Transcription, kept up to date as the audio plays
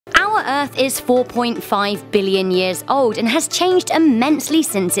Earth is 4.5 billion years old and has changed immensely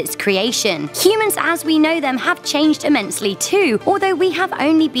since its creation. Humans as we know them have changed immensely too, although we have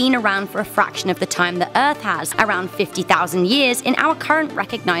only been around for a fraction of the time that Earth has, around 50,000 years in our current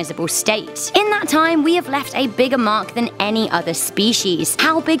recognizable state. In that time, we have left a bigger mark than any other species.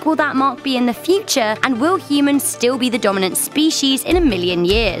 How big will that mark be in the future, and will humans still be the dominant species in a million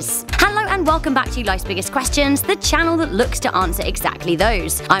years? Hello and welcome back to Life's Biggest Questions, the channel that looks to answer exactly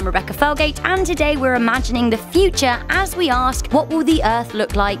those. I'm Rebecca Felgate, and today we're imagining the future as we ask, what will the Earth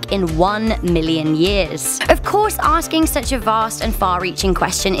look like in 1 million years? Of course, asking such a vast and far-reaching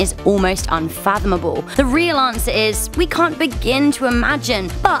question is almost unfathomable. The real answer is, we can't begin to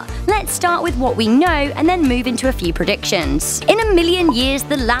imagine, but let's start with what we know and then move into a few predictions. In a million years,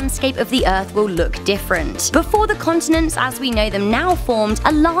 the landscape of the Earth will look different. Before the continents as we know them now formed,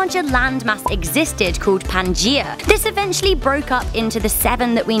 a larger landmass existed called Pangaea. This eventually broke up into the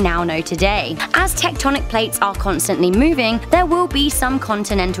 7 that we now know today. As tectonic plates are constantly moving, there will be some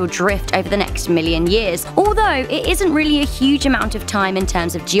continental drift over the next million years, although it isn't really a huge amount of time in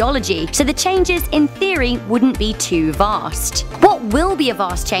terms of geology, so the changes in theory wouldn't be too vast. What will be a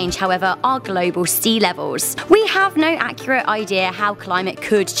vast change, however, are global sea levels. We have no accurate idea how climate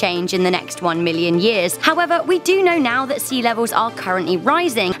could change in the next 1 million years. However, we do know now that sea levels are currently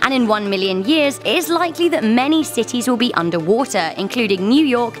rising, and in 1 million years, it is likely that many cities will be underwater, including New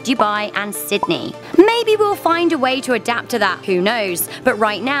York, Dubai, and Sydney. Maybe we'll find a way to adapt to that, who knows? But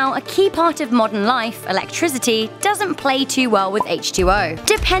right now, a key part of modern life, electricity, doesn't play too well with H2O.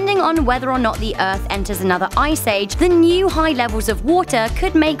 Depending on whether or not the Earth enters another ice age, the new high levels of water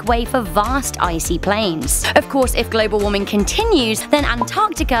could make way for vast icy plains. Of course, if global warming continues, then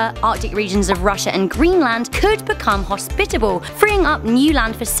Antarctica, Arctic regions of Russia and Greenland could become hospitable, freeing up new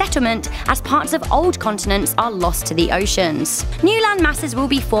land for settlement as parts of old continents are lost to the oceans. New land masses will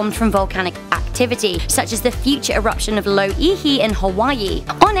be formed from volcanic activity, such as the future eruption of Loihi in Hawaii.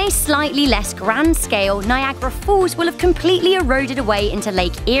 On a slightly less grand scale, Niagara Falls will have completely eroded away into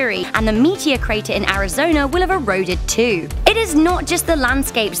Lake Erie, and the meteor crater in Arizona will have eroded too. It is not just the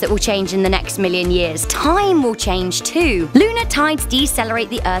landscapes that will change in the next million years, time will change too. Lunar tides decelerate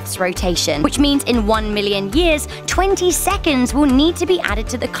the Earth's rotation, which means in 1 million years, 20 seconds will need to be added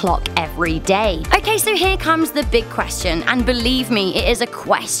to the clock every day. Okay, so here comes the big question, and believe me, it is a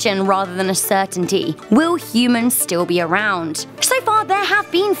question rather than a certainty. Will humans still be around? So far, there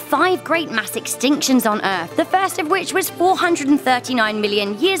have been 5 great mass extinctions on Earth, the first of which was 439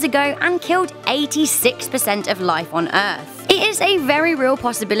 million years ago and killed 86% of life on Earth. It is a very real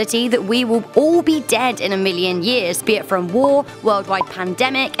possibility that we will all be dead in a million years, be it from war, worldwide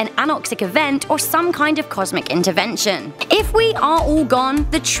pandemic, an anoxic event, or some kind of cosmic intervention. If we are all gone,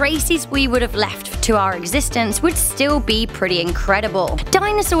 the traces we would have left to our existence would still be pretty incredible.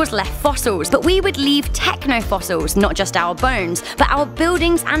 Dinosaurs left fossils, but we would leave technofossils, not just our bones, but our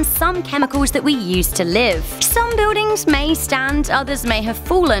buildings and some chemicals that we used to live. Some buildings may stand, others may have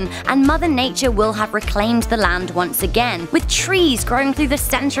fallen, and Mother Nature will have reclaimed the land once again, with trees growing through the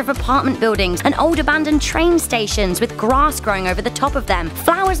center of apartment buildings and old abandoned train stations with grass growing over the top of them.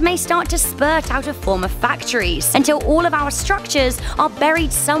 Flowers may start to spurt out of former factories, until all of our structures are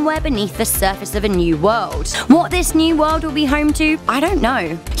buried somewhere beneath the surface of a new world. What this new world will be home to, I don't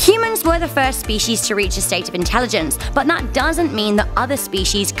know. Humans were the first species to reach a state of intelligence, but that doesn't mean that other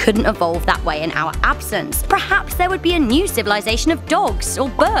species couldn't evolve that way in our absence. Perhaps there would be a new civilization of dogs, or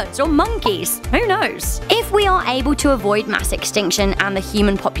birds, or monkeys. Who knows? If we are able to avoid mass extinction and the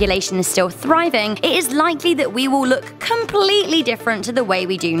human population is still thriving, it is likely that we will look completely different to the way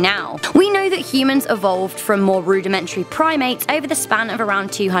we do now. We know that humans evolved from more rudimentary primates over the span of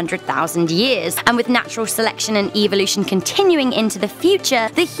around 200,000 years, and with natural selection and evolution continuing into the future,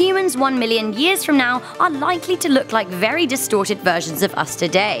 the humans 1 million years from now are likely to look like very distorted versions of us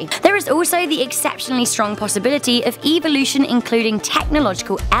today. There is also the exceptionally strong possibility of evolution including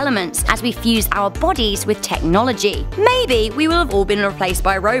technological elements as we fuse our bodies with technology. Maybe we will have all been replaced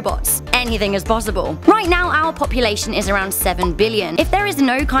by robots. Anything is possible. Right now, our population is around 7 billion. If there is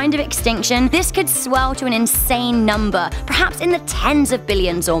no kind of extinction, this could swell to an insane number, perhaps in the tens of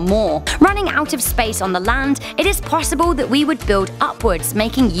billions or more. Running out of space on the land, it is possible that we would build upwards,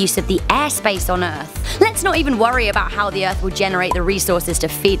 making use of the airspace on Earth. Let's not even worry about how the Earth will generate the resources to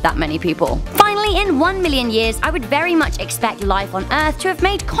feed that many people. Finally, in 1 million years, I would very much expect life on Earth to have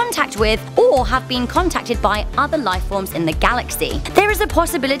made contact with or have been contacted by other life forms in the galaxy. There is a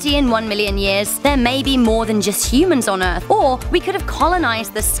possibility in 1 million years there may be more than just humans on Earth, or we could have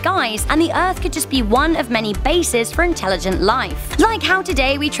colonized the skies and the Earth could just be one of many bases for intelligent life. Like how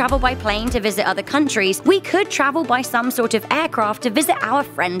today we travel by plane to visit other countries, we could travel by some sort of aircraft to visit our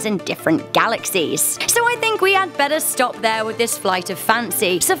friends in different galaxies. So I think we had better stop there with this flight of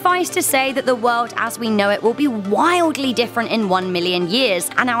fancy. Suffice to say that the world as we know it will be wildly different in 1 million years,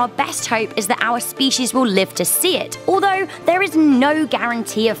 and our best hope is that our species will live to see it, although there is no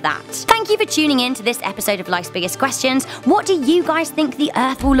guarantee of that. Thank you for tuning in to this episode of Life's Biggest Questions. What do you guys think the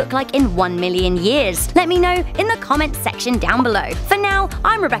Earth will look like in 1 million years? Let me know in the comments section down below. For now,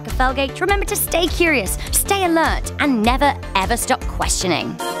 I'm Rebecca Felgate. Remember to stay curious, stay alert, and never ever stop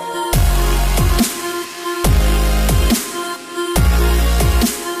questioning.